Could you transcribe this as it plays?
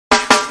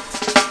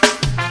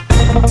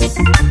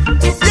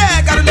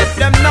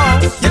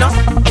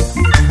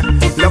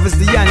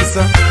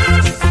answer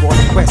for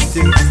the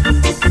question.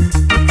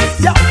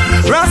 Yeah,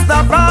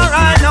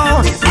 Rastafari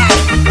know.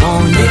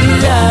 Only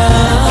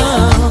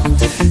love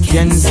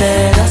can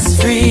set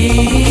us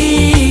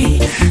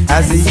free,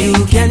 as you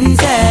can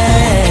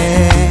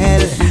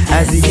tell,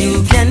 as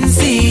you can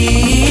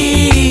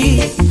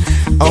see.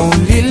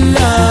 Only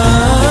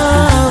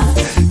love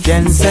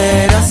can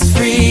set us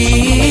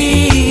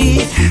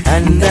free,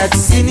 and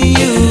that's in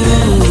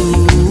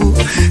you,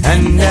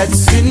 and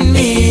that's in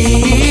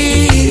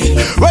me.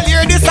 Well,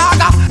 hear the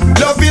saga.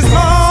 Love is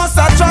most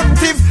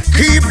attractive.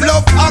 Keep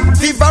love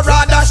active, or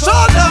rather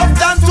show love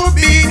than to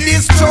be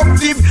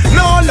destructive.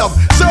 No love,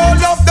 show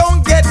love,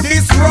 don't get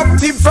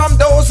disruptive from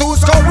those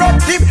who's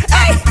corruptive.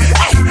 Hey,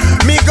 hey,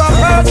 me go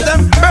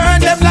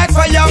burn them like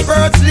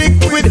fireworks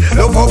liquid.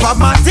 Love over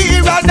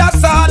material,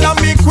 that's all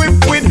I'm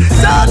equipped with.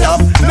 So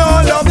love,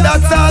 no love,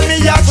 that's all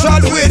me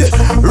actual with.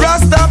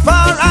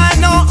 Rastafari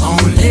know.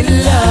 Only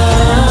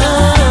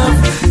love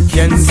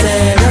can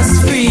set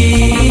us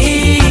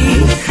free,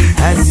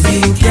 as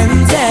you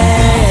can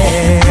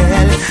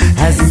tell,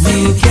 as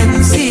you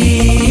can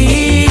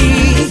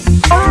see.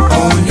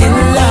 Only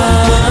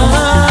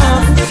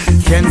love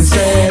can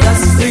set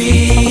us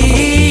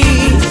free,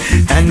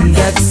 and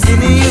that's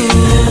in you,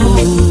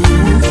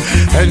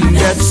 and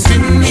that's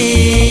in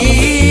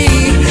me.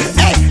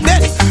 Hey,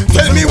 then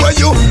tell me where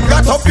you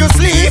got up your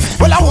sleeve.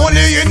 Well, I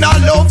only in a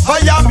love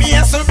fire me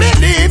and so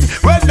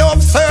believe. Well,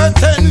 love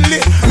certainly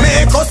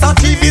make us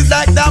achieve. Is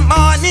like the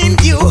morning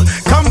dew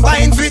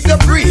combined with the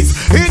breeze.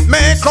 It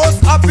make us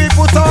happy,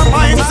 put our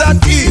minds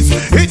at ease.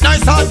 It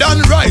nicer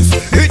than rice,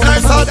 it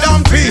nicer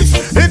than peace.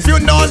 If you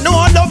don't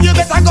know love, you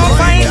better go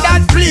find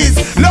that please.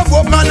 Love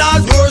woman all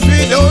doors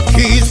without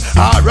keys.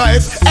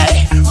 Alright,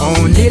 hey.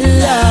 Only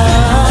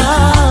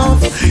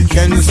love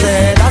can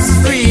set us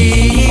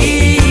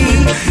free,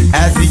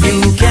 as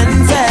you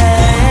can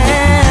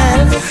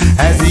tell,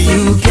 as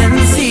you can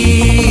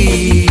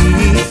see.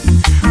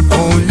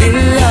 Only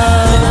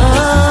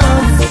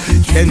love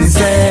can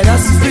set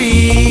us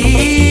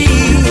free,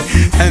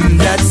 and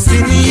that's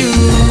in you,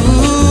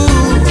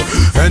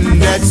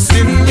 and that's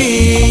in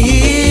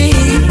me.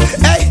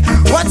 Hey,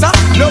 what's up?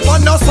 Love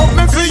and not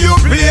something for you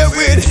play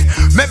with.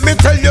 Make me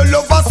tell you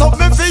love and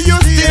something for you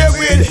stay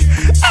with.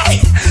 Hey,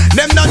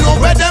 them don't know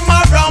where them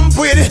are ramp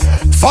with.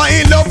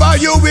 Find love or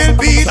you will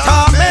be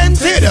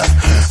tormented.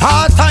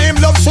 Hard time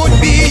love should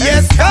be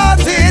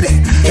escorted.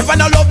 If I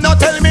no love, no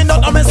tell me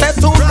not, me set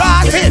to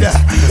rotted.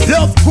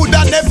 Love could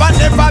have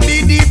never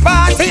be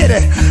departed.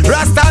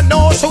 Rasta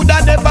no should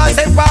have never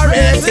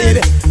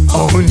separated.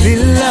 Only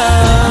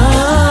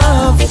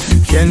love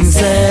can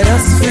set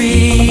us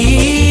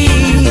free,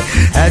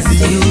 as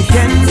you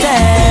can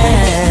tell,